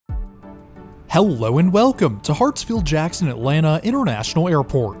Hello and welcome to Hartsfield-Jackson Atlanta International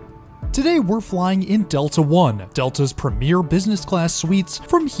Airport. Today we're flying in Delta One, Delta's premier business class suites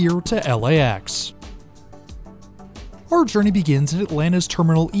from here to LAX. Our journey begins at Atlanta's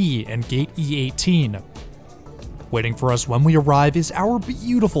Terminal E and Gate E18. Waiting for us when we arrive is our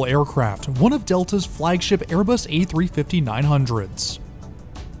beautiful aircraft, one of Delta's flagship Airbus A350-900s.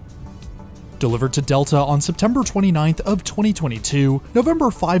 Delivered to Delta on September 29th of 2022, November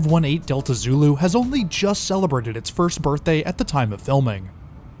 518 Delta Zulu has only just celebrated its first birthday at the time of filming.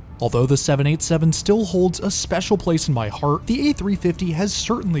 Although the 787 still holds a special place in my heart, the A350 has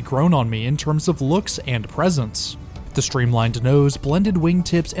certainly grown on me in terms of looks and presence. The streamlined nose, blended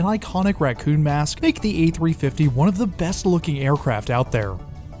wingtips, and iconic raccoon mask make the A350 one of the best looking aircraft out there.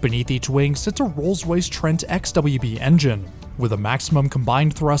 Beneath each wing sits a Rolls-Royce Trent XWB engine. With a maximum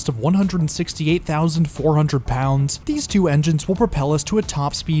combined thrust of 168,400 pounds, these two engines will propel us to a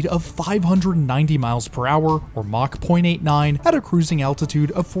top speed of 590 miles per hour, or Mach 0.89, at a cruising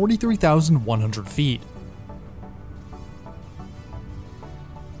altitude of 43,100 feet.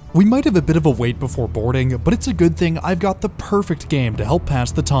 We might have a bit of a wait before boarding, but it's a good thing I've got the perfect game to help pass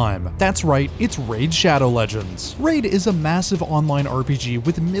the time. That's right, it's Raid Shadow Legends. Raid is a massive online RPG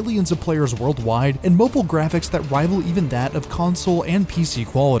with millions of players worldwide and mobile graphics that rival even that of console and PC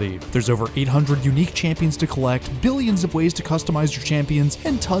quality. There's over 800 unique champions to collect, billions of ways to customize your champions,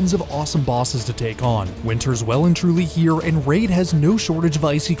 and tons of awesome bosses to take on. Winter's well and truly here, and Raid has no shortage of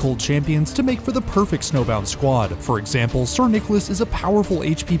icy cold champions to make for the perfect snowbound squad. For example, Sir Nicholas is a powerful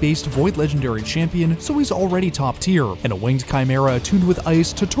HP-based Void Legendary champion, so he's already top tier, and a winged chimera attuned with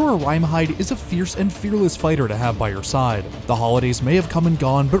ice, Totora Rhymehide is a fierce and fearless fighter to have by your side. The holidays may have come and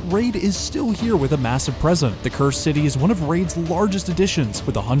gone, but Raid is still here with a massive present. The Cursed City is one of Raid's largest additions,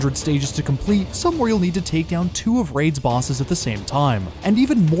 with 100 stages to complete, some where you'll need to take down 2 of Raid's bosses at the same time. And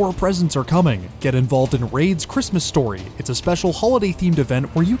even more presents are coming. Get involved in Raid's Christmas Story. It's a special holiday-themed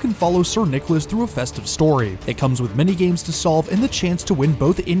event where you can follow Sir Nicholas through a festive story. It comes with mini games to solve and the chance to win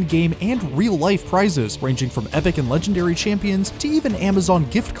both in-game and real-life prizes, ranging from epic and legendary champions to even Amazon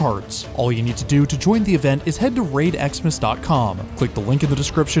gift cards. All you need to do to join the event is head to raidxmas.com, click the link in the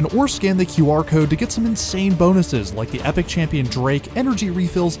description, or scan the QR code to get some insane bonuses like the epic champion Drake, energy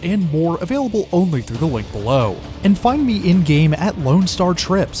refills, and more, available only through the link below. And find me in-game at Lone Star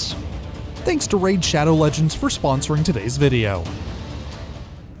Trips. Thanks to Raid Shadow Legends for sponsoring today's video.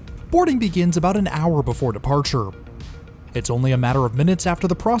 Boarding begins about an hour before departure. It's only a matter of minutes after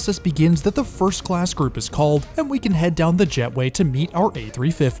the process begins that the first class group is called, and we can head down the jetway to meet our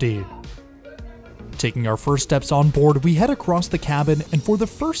A350. Taking our first steps on board, we head across the cabin, and for the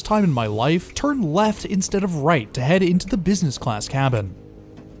first time in my life, turn left instead of right to head into the business class cabin.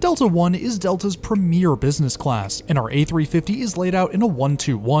 Delta One is Delta's premier business class, and our A350 is laid out in a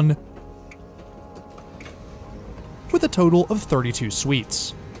 1-2-1 with a total of 32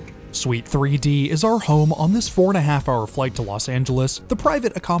 suites. Suite 3D is our home on this 4.5-hour flight to Los Angeles, the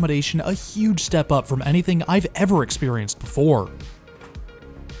private accommodation a huge step up from anything I've ever experienced before.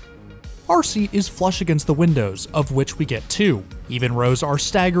 Our seat is flush against the windows, of which we get 2. Even rows are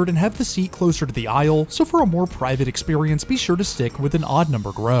staggered and have the seat closer to the aisle, so for a more private experience be sure to stick with an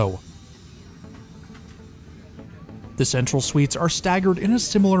odd-numbered row. The central suites are staggered in a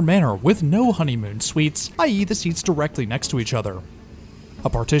similar manner with no honeymoon suites, i.e. the seats directly next to each other. A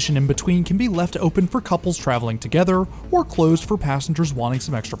partition in between can be left open for couples traveling together, or closed for passengers wanting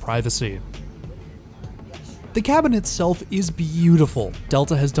some extra privacy. The cabin itself is beautiful.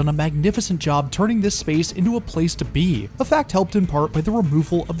 Delta has done a magnificent job turning this space into a place to be, a fact helped in part by the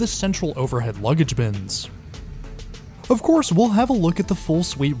removal of the central overhead luggage bins. Of course, we'll have a look at the full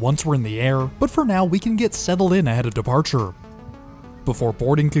suite once we're in the air, but for now we can get settled in ahead of departure. Before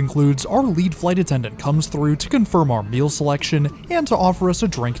boarding concludes, our lead flight attendant comes through to confirm our meal selection and to offer us a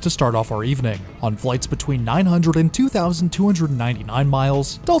drink to start off our evening. On flights between 900 and 2,299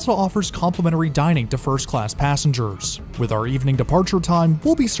 miles, Delta offers complimentary dining to first-class passengers. With our evening departure time,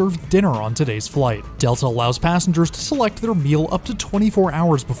 we'll be served dinner on today's flight. Delta allows passengers to select their meal up to 24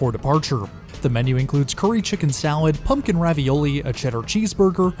 hours before departure. The menu includes curry chicken salad, pumpkin ravioli, a cheddar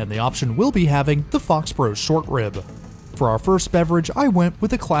cheeseburger, and the option we'll be having, the Foxborough short rib. For our first beverage, I went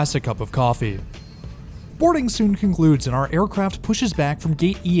with a classic cup of coffee. Boarding soon concludes and our aircraft pushes back from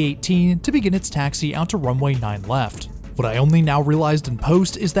gate E18 to begin its taxi out to runway 9 left. What I only now realized in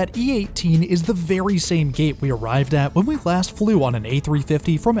post is that E18 is the very same gate we arrived at when we last flew on an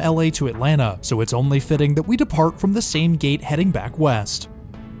A350 from LA to Atlanta, so it's only fitting that we depart from the same gate heading back west.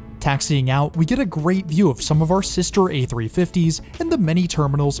 Taxiing out, we get a great view of some of our sister A350s and the many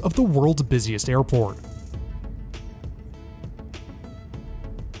terminals of the world's busiest airport.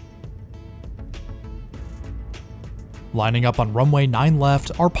 Lining up on runway 9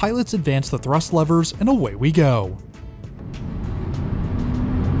 left, our pilots advance the thrust levers and away we go.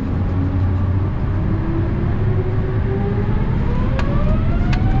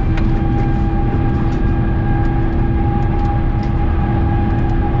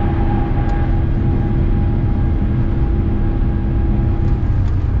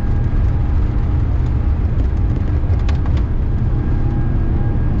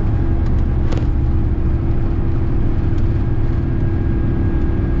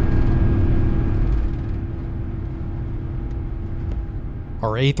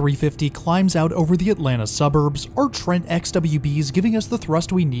 Our A350 climbs out over the Atlanta suburbs, our Trent XWBs giving us the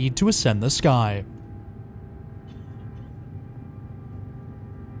thrust we need to ascend the sky.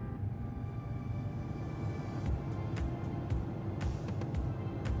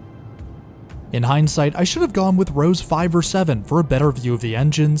 In hindsight, I should have gone with rows 5 or 7 for a better view of the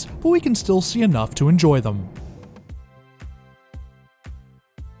engines, but we can still see enough to enjoy them.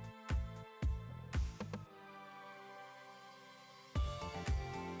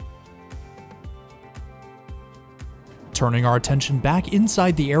 Turning our attention back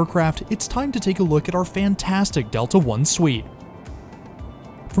inside the aircraft, it's time to take a look at our fantastic Delta One suite.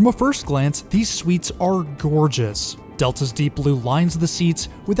 From a first glance, these suites are gorgeous. Delta's deep blue lines the seats,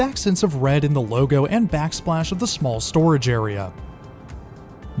 with accents of red in the logo and backsplash of the small storage area.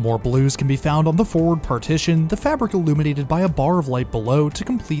 More blues can be found on the forward partition, the fabric illuminated by a bar of light below to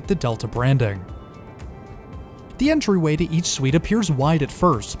complete the Delta branding. The entryway to each suite appears wide at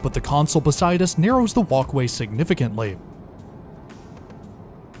first, but the console beside us narrows the walkway significantly.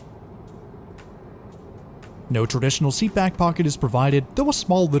 No traditional seatback pocket is provided, though a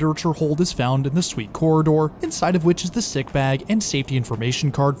small literature hold is found in the suite corridor, inside of which is the sick bag and safety information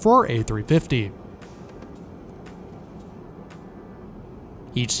card for our A350.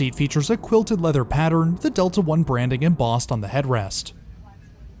 Each seat features a quilted leather pattern, the Delta One branding embossed on the headrest.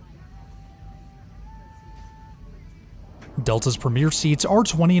 Delta's premier seats are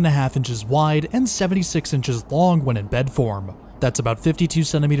 20.5 inches wide and 76 inches long when in bed form. That's about 52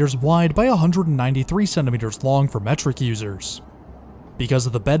 centimeters wide by 193 centimeters long for metric users. Because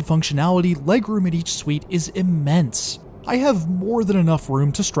of the bed functionality, legroom in each suite is immense. I have more than enough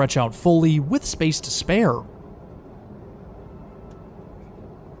room to stretch out fully with space to spare.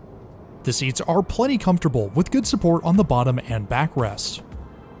 The seats are plenty comfortable with good support on the bottom and backrest.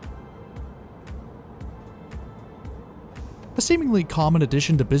 A seemingly common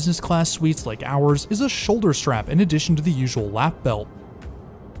addition to business class suites like ours is a shoulder strap in addition to the usual lap belt.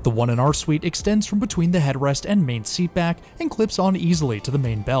 The one in our suite extends from between the headrest and main seat back and clips on easily to the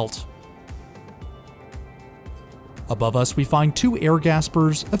main belt. Above us we find 2 air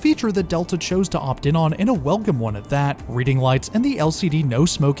gaspers, a feature that Delta chose to opt in on and a welcome one at that, reading lights and the LCD no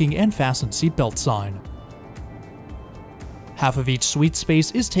smoking and fasten seatbelt sign. Half of each suite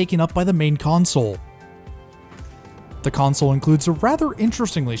space is taken up by the main console. The console includes a rather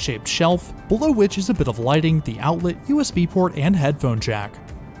interestingly shaped shelf, below which is a bit of lighting, the outlet, USB port, and headphone jack.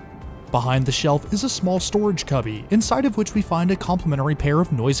 Behind the shelf is a small storage cubby, inside of which we find a complimentary pair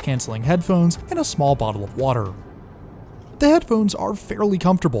of noise-canceling headphones and a small bottle of water. The headphones are fairly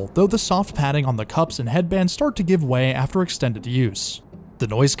comfortable, though the soft padding on the cups and headband start to give way after extended use. The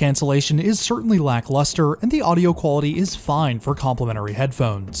noise cancellation is certainly lackluster, and the audio quality is fine for complimentary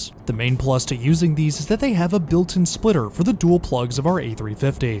headphones. The main plus to using these is that they have a built-in splitter for the dual plugs of our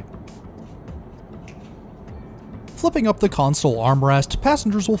A350. Flipping up the console armrest,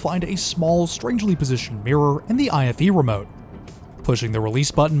 passengers will find a small, strangely positioned mirror and the IFE remote. Pushing the release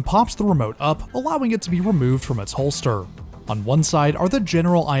button pops the remote up, allowing it to be removed from its holster. On one side are the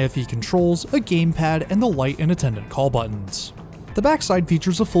general IFE controls, a gamepad, and the light and attendant call buttons. The backside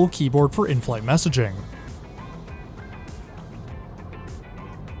features a full keyboard for in-flight messaging.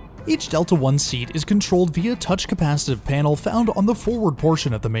 Each Delta One seat is controlled via touch capacitive panel found on the forward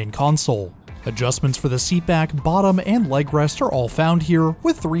portion of the main console. Adjustments for the seat back, bottom, and leg rest are all found here,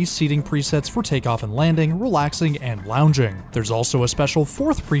 with 3 seating presets for takeoff and landing, relaxing, and lounging. There's also a special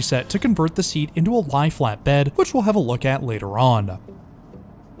 4th preset to convert the seat into a lie-flat bed, which we'll have a look at later on.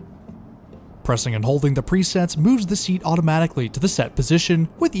 Pressing and holding the presets moves the seat automatically to the set position,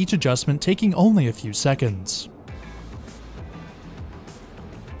 with each adjustment taking only a few seconds.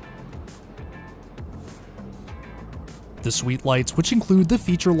 The suite lights, which include the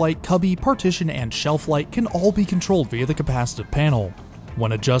feature light, cubby, partition, and shelf light, can all be controlled via the capacitive panel.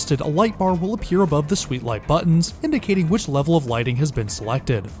 When adjusted, a light bar will appear above the suite light buttons, indicating which level of lighting has been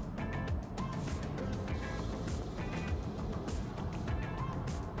selected.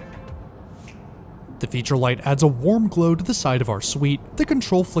 The feature light adds a warm glow to the side of our suite, the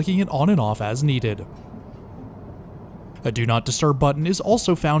control flicking it on and off as needed. A Do Not Disturb button is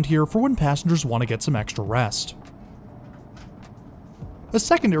also found here for when passengers want to get some extra rest. A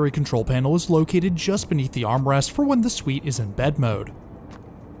secondary control panel is located just beneath the armrest for when the suite is in bed mode.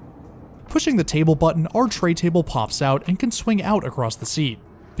 Pushing the table button, our tray table pops out and can swing out across the seat.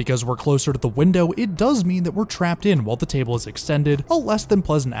 Because we're closer to the window, it does mean that we're trapped in while the table is extended, a less than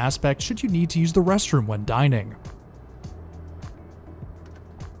pleasant aspect should you need to use the restroom when dining.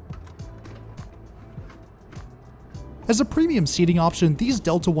 As a premium seating option, these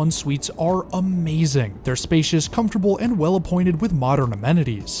Delta One suites are amazing. They're spacious, comfortable, and well appointed with modern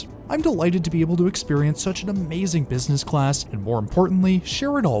amenities. I'm delighted to be able to experience such an amazing business class, and more importantly,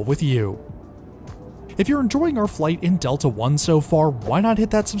 share it all with you. If you're enjoying our flight in Delta One so far, why not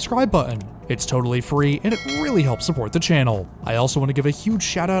hit that subscribe button? It's totally free, and it really helps support the channel. I also want to give a huge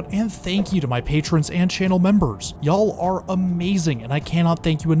shout out and thank you to my patrons and channel members. Y'all are amazing, and I cannot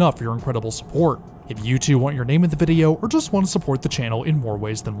thank you enough for your incredible support. If you too want your name in the video or just want to support the channel in more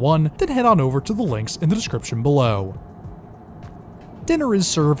ways than one, then head on over to the links in the description below. Dinner is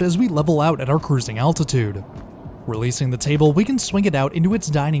served as we level out at our cruising altitude. Releasing the table, we can swing it out into its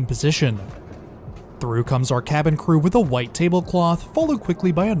dining position. Through comes our cabin crew with a white tablecloth, followed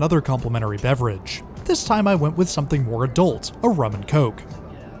quickly by another complimentary beverage. This time I went with something more adult, a rum and coke.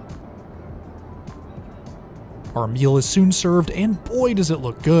 Our meal is soon served, and boy does it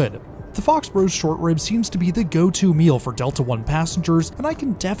look good. The Foxborough short rib seems to be the go-to meal for Delta One passengers, and I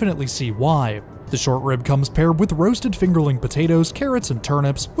can definitely see why. The short rib comes paired with roasted fingerling potatoes, carrots, and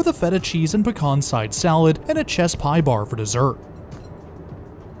turnips, with a feta cheese and pecan side salad, and a chess pie bar for dessert.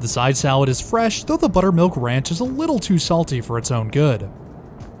 The side salad is fresh, though the buttermilk ranch is a little too salty for its own good.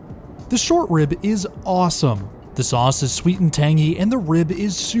 The short rib is awesome. The sauce is sweet and tangy, and the rib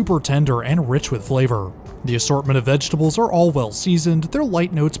is super tender and rich with flavor. The assortment of vegetables are all well seasoned, their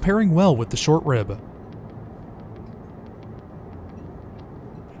light notes pairing well with the short rib.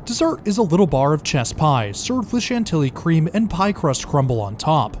 Dessert is a little bar of chess pie, served with chantilly cream and pie crust crumble on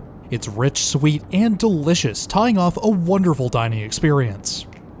top. It's rich, sweet, and delicious, tying off a wonderful dining experience.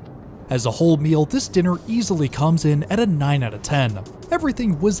 As a whole meal, this dinner easily comes in at a 9 out of 10.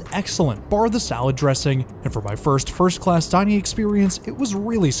 Everything was excellent, bar the salad dressing, and for my first-class dining experience, it was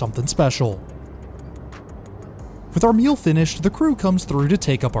really something special. With our meal finished, the crew comes through to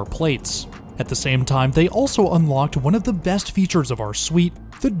take up our plates. At the same time, they also unlocked one of the best features of our suite,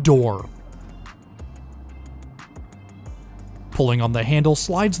 the door. Pulling on the handle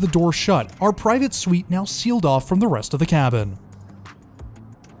slides the door shut, our private suite now sealed off from the rest of the cabin.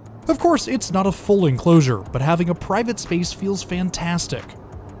 Of course, it's not a full enclosure, but having a private space feels fantastic.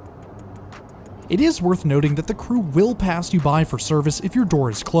 It is worth noting that the crew will pass you by for service if your door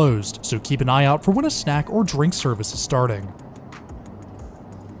is closed, so keep an eye out for when a snack or drink service is starting.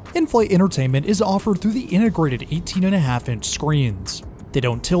 In-flight entertainment is offered through the integrated 18.5-inch screens. They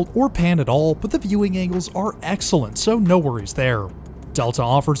don't tilt or pan at all, but the viewing angles are excellent, so no worries there. Delta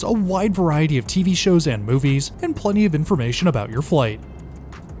offers a wide variety of TV shows and movies, and plenty of information about your flight.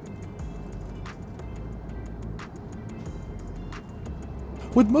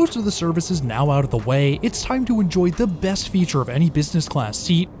 With most of the services now out of the way, it's time to enjoy the best feature of any business class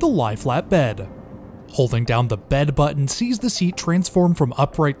seat, the lie flat bed. Holding down the bed button sees the seat transform from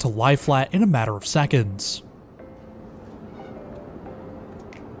upright to lie flat in a matter of seconds.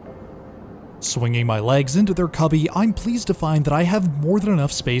 Swinging my legs into their cubby, I'm pleased to find that I have more than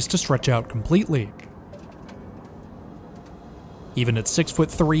enough space to stretch out completely. Even at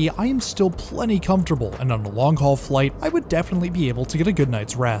 6'3", I am still plenty comfortable, and on a long-haul flight, I would definitely be able to get a good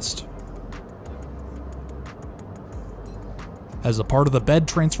night's rest. As a part of the bed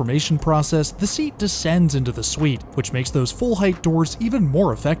transformation process, the seat descends into the suite, which makes those full-height doors even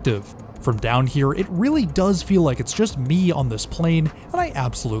more effective. From down here, it really does feel like it's just me on this plane, and I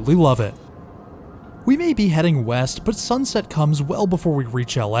absolutely love it. We may be heading west, but sunset comes well before we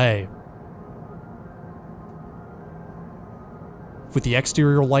reach LA. With the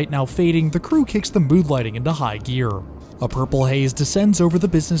exterior light now fading, the crew kicks the mood lighting into high gear. A purple haze descends over the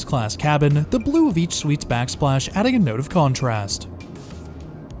business class cabin, the blue of each suite's backsplash adding a note of contrast.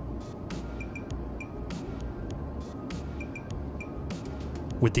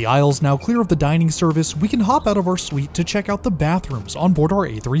 With the aisles now clear of the dining service, we can hop out of our suite to check out the bathrooms on board our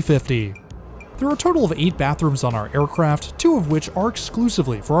A350. There are a total of 8 bathrooms on our aircraft, 2 of which are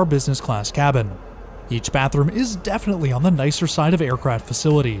exclusively for our business class cabin. Each bathroom is definitely on the nicer side of aircraft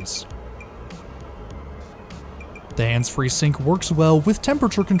facilities. The hands-free sink works well with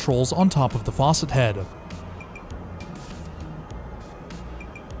temperature controls on top of the faucet head.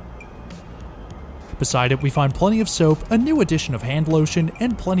 Beside it, we find plenty of soap, a new addition of hand lotion,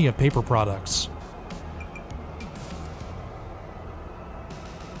 and plenty of paper products.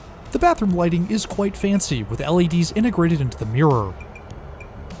 bathroom lighting is quite fancy, with LEDs integrated into the mirror.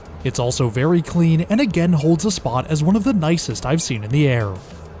 It's also very clean and again holds a spot as one of the nicest I've seen in the air.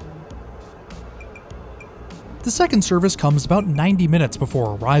 The second service comes about 90 minutes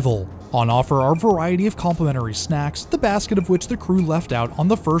before arrival. On offer are a variety of complimentary snacks, the basket of which the crew left out on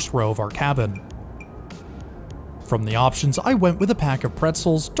the first row of our cabin. From the options, I went with a pack of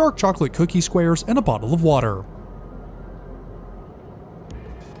pretzels, dark chocolate cookie squares, and a bottle of water.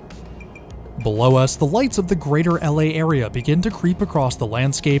 Below us, the lights of the greater LA area begin to creep across the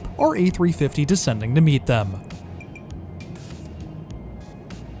landscape, our A350 descending to meet them.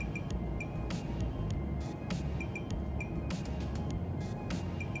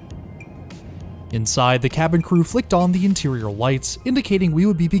 Inside, the cabin crew flicked on the interior lights, indicating we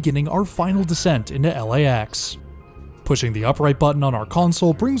would be beginning our final descent into LAX. Pushing the upright button on our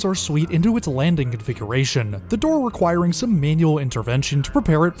console brings our suite into its landing configuration, the door requiring some manual intervention to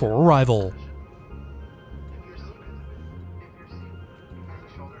prepare it for arrival.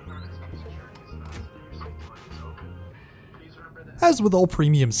 As with all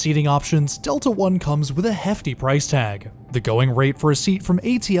premium seating options, Delta One comes with a hefty price tag. The going rate for a seat from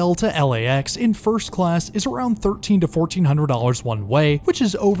ATL to LAX in first class is around $1,300 to $1,400 one way, which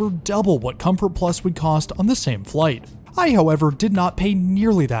is over double what Comfort Plus would cost on the same flight. I, however, did not pay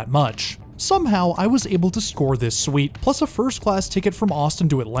nearly that much. Somehow, I was able to score this suite, plus a first class ticket from Austin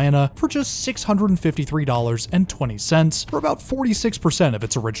to Atlanta for just $653.20, or about 46% of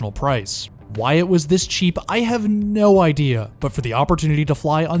its original price. Why it was this cheap, I have no idea, but for the opportunity to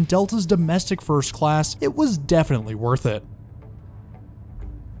fly on Delta's domestic first class, it was definitely worth it.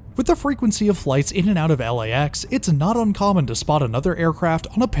 With the frequency of flights in and out of LAX, it's not uncommon to spot another aircraft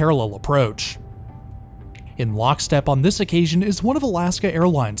on a parallel approach. In lockstep on this occasion is one of Alaska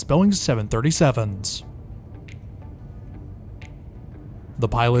Airlines' Boeing 737s. The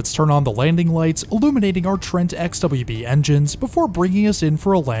pilots turn on the landing lights, illuminating our Trent XWB engines before bringing us in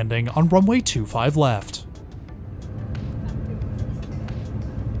for a landing on runway 25 left.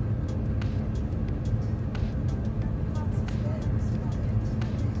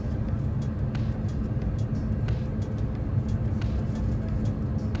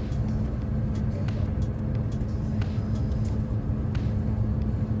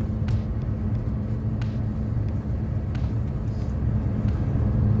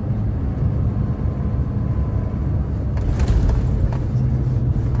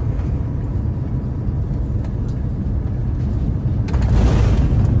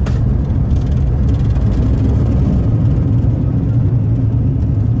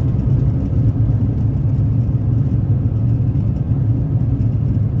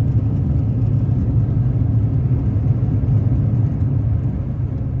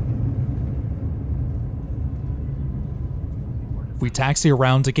 We taxi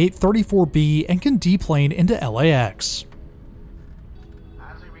around to gate 34B and can deplane into LAX.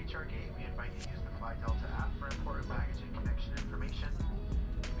 As we reach our gate, we invite you to use the Fly Delta app for important baggage and connection information.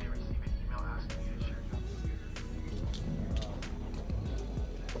 You may receive an email asking you to share your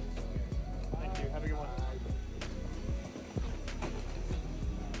Thank you. Have a good one.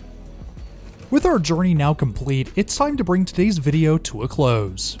 With our journey now complete, it's time to bring today's video to a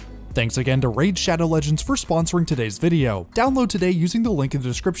close. Thanks again to Raid Shadow Legends for sponsoring today's video. Download today using the link in the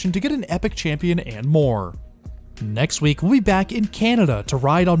description to get an epic champion and more. Next week, we'll be back in Canada to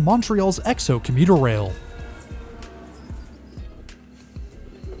ride on Montreal's EXO commuter rail.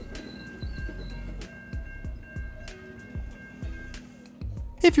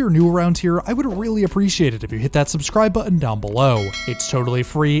 If you're new around here, I would really appreciate it if you hit that subscribe button down below. It's totally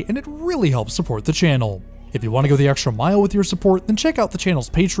free and it really helps support the channel. If you want to go the extra mile with your support, then check out the channel's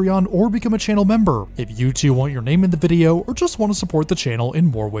Patreon or become a channel member. If you too want your name in the video or just want to support the channel in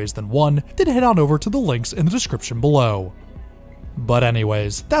more ways than one, then head on over to the links in the description below. But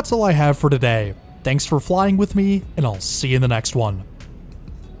anyways, that's all I have for today. Thanks for flying with me, and I'll see you in the next one.